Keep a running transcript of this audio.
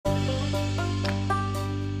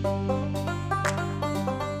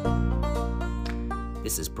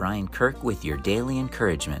This is Brian Kirk with your Daily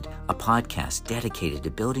Encouragement, a podcast dedicated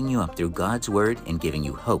to building you up through God's Word and giving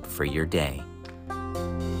you hope for your day.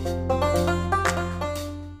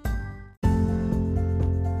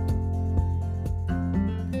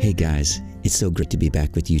 Hey guys, it's so great to be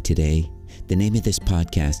back with you today. The name of this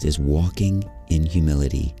podcast is Walking in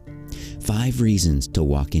Humility. 5 reasons to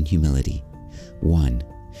walk in humility. 1.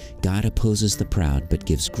 God opposes the proud but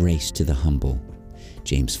gives grace to the humble.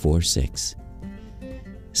 James 4:6.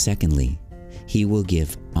 Secondly, He will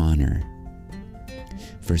give honor.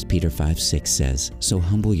 1 Peter 5:6 says, "So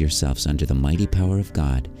humble yourselves under the mighty power of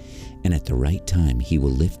God, and at the right time He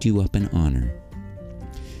will lift you up in honor."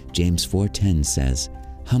 James 4:10 says,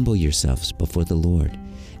 "Humble yourselves before the Lord,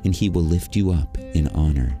 and He will lift you up in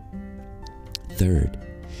honor." Third,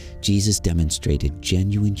 Jesus demonstrated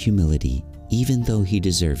genuine humility even though He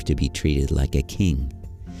deserved to be treated like a king.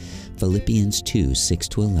 Philippians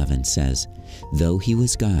 2:6-11 says, "Though He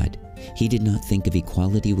was God, He did not think of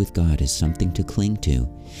equality with God as something to cling to.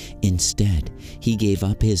 Instead, He gave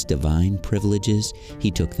up His divine privileges, He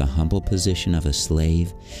took the humble position of a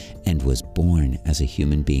slave, and was born as a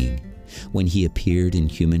human being. When He appeared in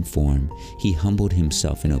human form, He humbled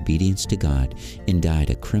Himself in obedience to God and died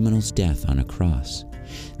a criminal's death on a cross.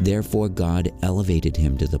 Therefore God elevated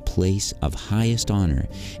Him to the place of highest honor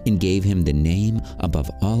and gave Him the name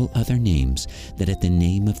above all other names, that at the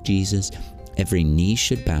name of Jesus every knee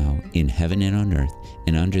should bow in heaven and on earth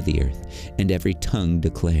and under the earth, and every tongue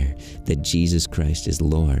declare that Jesus Christ is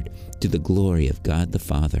Lord, to the glory of God the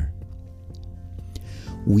Father."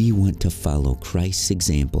 We want to follow Christ's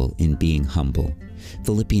example in being humble.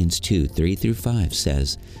 Philippians 2:3-5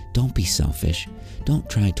 says, "Don't be selfish. Don't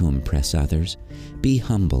try to impress others. Be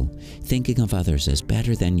humble, thinking of others as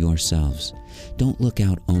better than yourselves. Don't look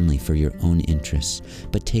out only for your own interests,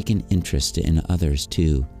 but take an interest in others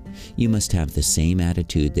too. You must have the same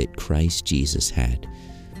attitude that Christ Jesus had."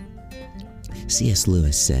 C.S.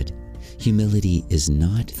 Lewis said, "Humility is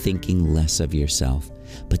not thinking less of yourself,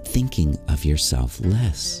 but thinking of yourself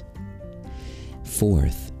less."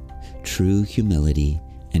 Fourth, true humility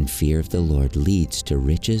and fear of the Lord leads to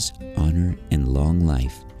riches, honor, and long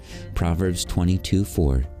life. Proverbs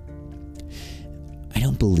 22:4. I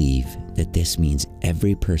don't believe that this means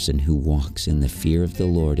every person who walks in the fear of the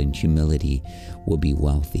Lord and humility will be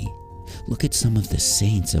wealthy. Look at some of the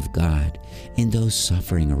saints of God and those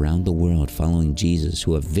suffering around the world following Jesus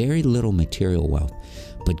who have very little material wealth,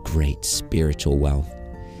 but great spiritual wealth.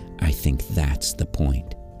 I think that's the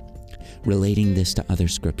point. Relating this to other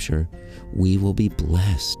scripture, we will be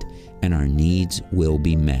blessed and our needs will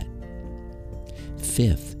be met.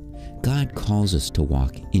 Fifth, God calls us to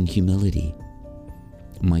walk in humility.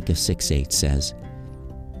 Micah 6:8 says,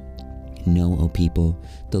 "Know, O people,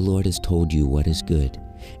 the Lord has told you what is good,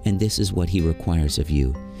 and this is what He requires of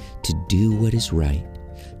you, to do what is right,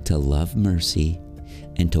 to love mercy,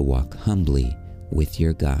 and to walk humbly with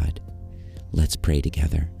your God." Let's pray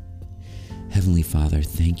together. Heavenly Father,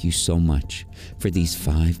 thank you so much for these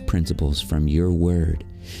 5 principles from your word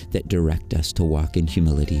that direct us to walk in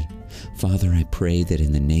humility. Father, I pray that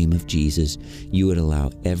in the name of Jesus, you would allow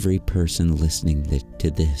every person listening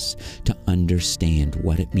to this to understand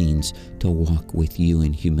what it means to walk with you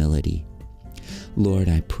in humility. Lord,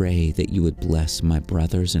 I pray that you would bless my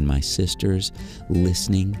brothers and my sisters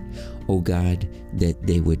listening. Oh God, that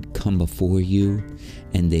they would come before you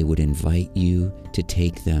and they would invite you to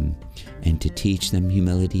take them and to teach them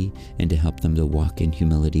humility and to help them to walk in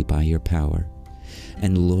humility by your power.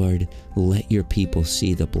 And Lord, let your people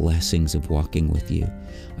see the blessings of walking with you.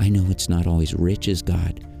 I know it's not always riches,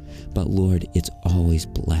 God, but Lord, it's always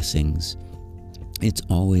blessings. It's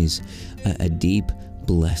always a deep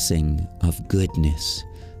blessing of goodness,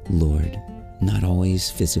 Lord. Not always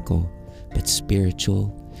physical, but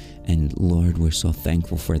spiritual. And Lord, we're so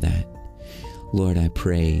thankful for that. Lord, I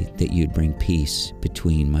pray that you'd bring peace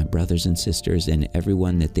between my brothers and sisters and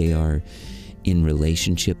everyone that they are in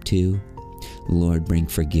relationship to. Lord, bring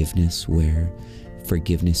forgiveness where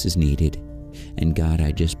forgiveness is needed. And God,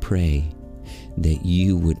 I just pray that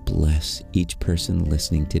you would bless each person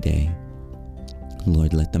listening today.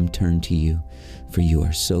 Lord, let them turn to you, for you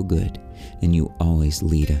are so good, and you always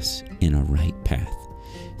lead us in a right path.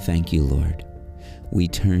 Thank you, Lord. We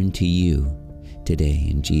turn to you today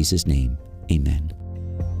in Jesus' name. Amen.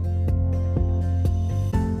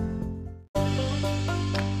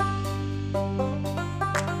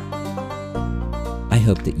 I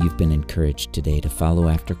hope that you've been encouraged today to follow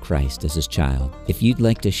after Christ as His child. If you'd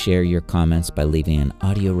like to share your comments by leaving an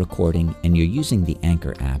audio recording and you're using the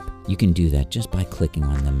Anchor app, You can do that just by clicking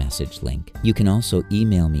on the message link. You can also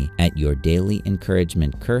email me at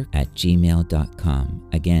yourdailyencouragementkirk@gmail.com.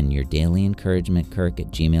 Again,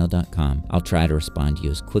 yourdailyencouragementkirk@gmail.com. I'll try to respond to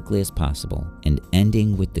you as quickly as possible. And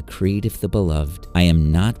ending with the creed of the beloved, I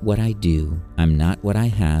am not what I do. I'm not what I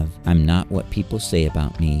have. I'm not what people say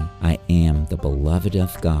about me. I am the beloved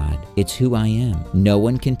of God. It's who I am. No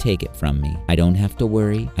one can take it from me. I don't have to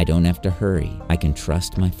worry. I don't have to hurry. I can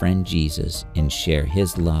trust my friend Jesus and share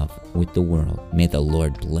his love with the world. May the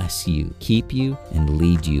Lord bless you, keep you, and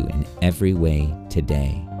lead you in every way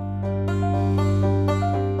today.